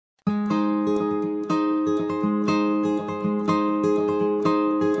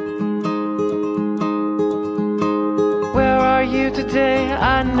you today?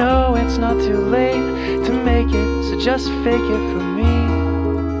 I know it's not too late to make it, so just fake it for me.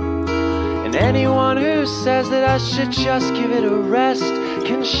 And anyone who says that I should just give it a rest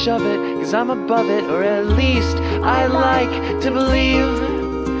can shove it, 'cause I'm above it, or at least I like to believe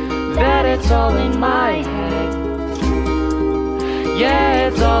that it's all in my head. Yeah,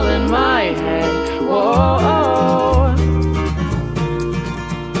 it's all in my head. Whoa.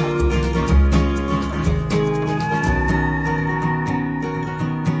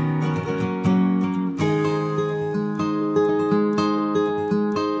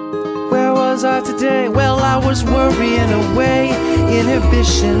 Where was I today? Well, I was worrying away,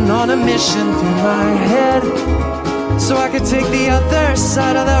 inhibition on a mission through my head, so I could take the other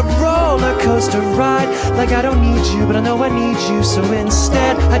side of that roller coaster ride. Like I don't need you, but I know I need you. So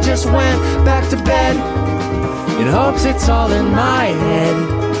instead I just went back to bed in hopes it's all in my head.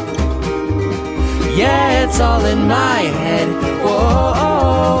 Yeah, it's all in my head. Whoa.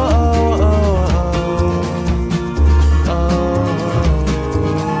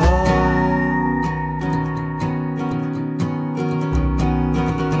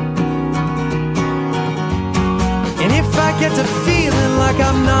 Get to feeling like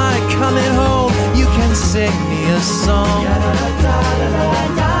I'm not coming home, you can sing me a song.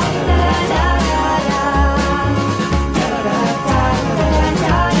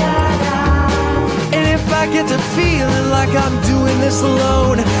 And if I get to feeling like I'm doing this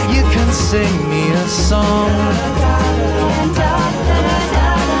alone, you can sing me a song.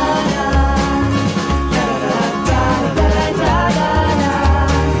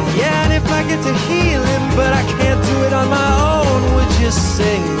 Yeah, and if I get to healing but I can't do it on my own, would you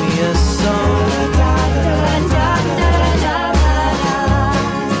sing me a song?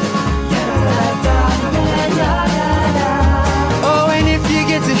 Oh, and if you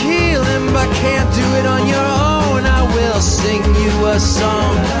get to healing but can't do it on your own, I will sing you a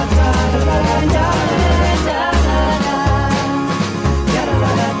song.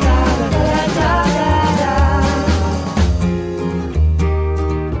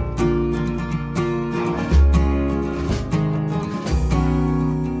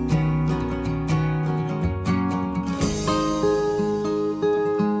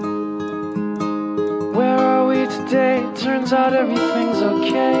 Today, turns out everything's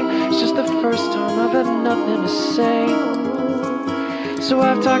okay. It's just the first time I've had nothing to say, so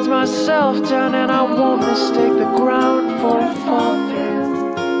I've talked myself down, and I won't mistake the ground for a fall through.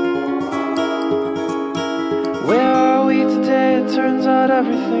 Where are we today? It turns out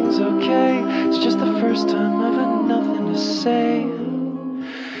everything's okay. It's just the first time I've had nothing to say,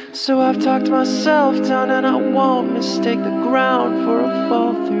 so I've talked myself down, and I won't mistake the ground for a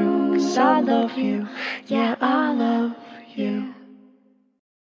fall through. 'Cause I love you, yeah, I love you.